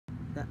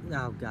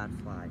Oh god,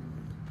 fly.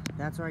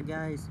 That's right,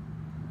 guys.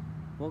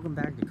 Welcome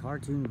back to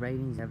Cartoon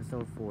Ratings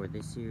episode 4.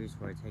 This series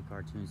where I take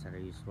cartoons that I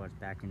used to watch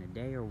back in the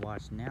day or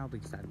watch now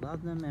because I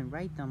love them and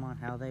rate them on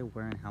how they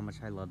were and how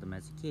much I loved them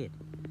as a kid.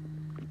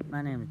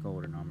 My name is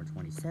Golden Armor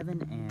 27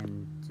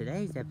 and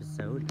today's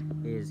episode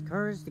is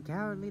Courage the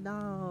Cowardly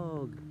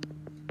Dog.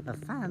 A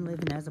fine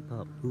living as a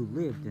pup who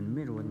lived in the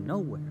middle of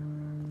nowhere.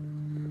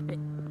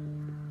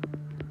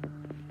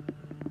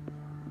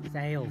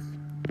 Sales.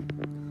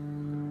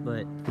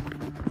 But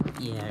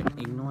yeah,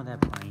 ignore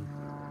that plane.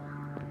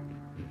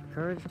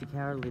 Courage the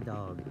Cowardly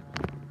Dog.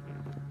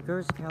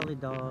 Courage the Cowardly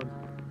Dog.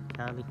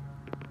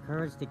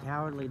 Courage the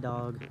Cowardly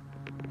Dog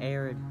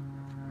aired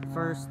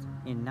first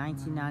in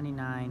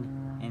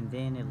 1999 and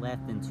then it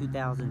left in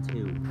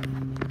 2002.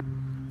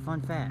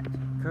 Fun fact,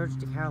 Courage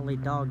the Cowardly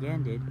Dog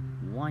ended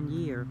 1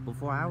 year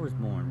before I was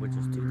born, which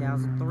was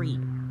 2003.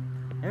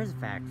 There's a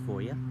fact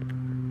for you.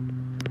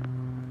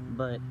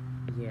 But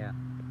yeah,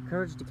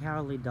 Courage the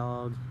Cowardly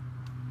Dog,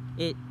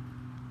 it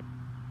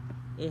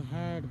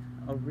had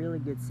a really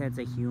good sense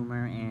of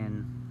humor,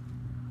 and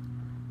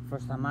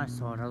first time I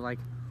saw it, I was like,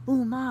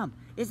 "Oh, Mom,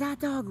 is that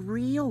dog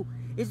real?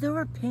 Is there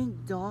a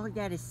pink dog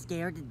that is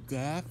scared to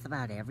death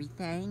about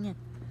everything?"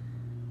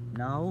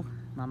 No,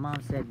 my mom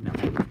said no.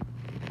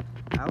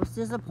 I was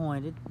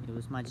disappointed. It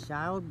was my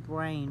child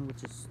brain,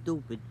 which is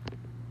stupid.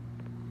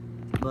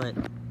 But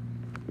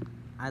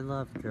I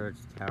loved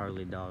Courage the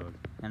Cowardly Dog,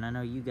 and I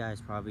know you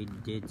guys probably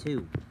did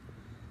too.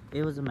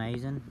 It was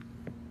amazing,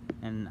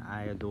 and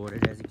I adored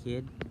it as a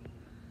kid.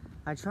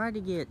 I tried to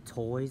get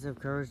toys of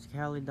Courage the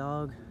Cowardly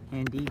Dog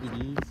and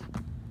DVDs,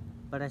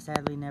 but I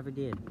sadly never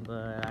did.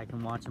 But I can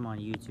watch them on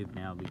YouTube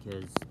now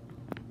because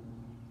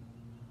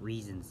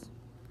reasons.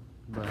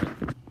 But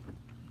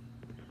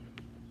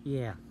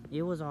yeah,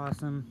 it was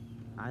awesome.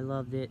 I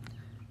loved it.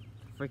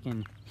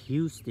 Freaking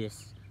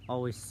Eustace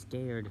always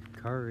scared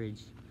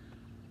Courage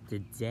to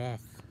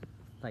death.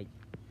 Like,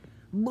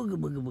 booga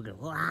booga booga,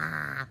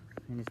 wah!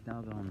 And his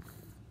doggone,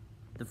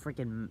 the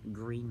freaking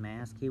green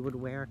mask he would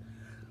wear.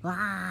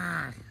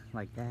 Ah,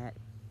 like that.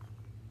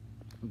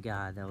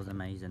 God, that was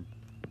amazing.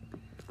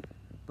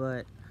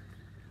 But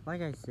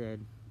like I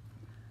said,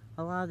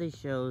 a lot of these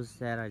shows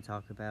that I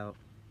talk about,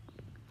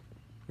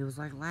 it was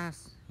like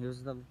last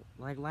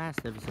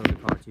episode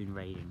of Cartoon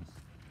Ratings.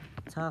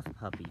 Tough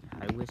Puppy,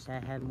 I wish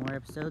that had more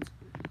episodes.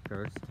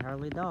 Courage the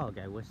Cowardly Dog,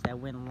 I wish that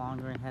went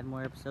longer and had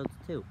more episodes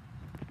too.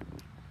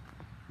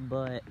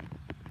 But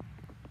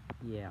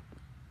yeah,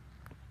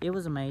 it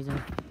was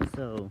amazing.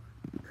 So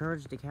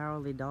Courage the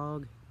Cowardly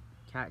Dog,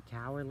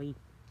 cowardly.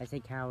 I say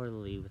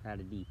cowardly without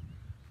a D.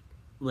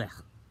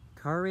 Blech.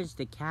 Courage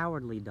the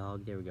Cowardly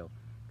Dog. There we go.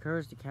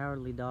 Courage the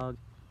Cowardly Dog.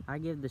 I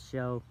give the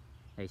show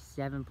a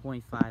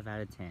 7.5 out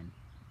of 10.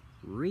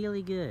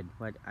 Really good.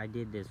 But I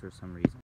did this for some reason.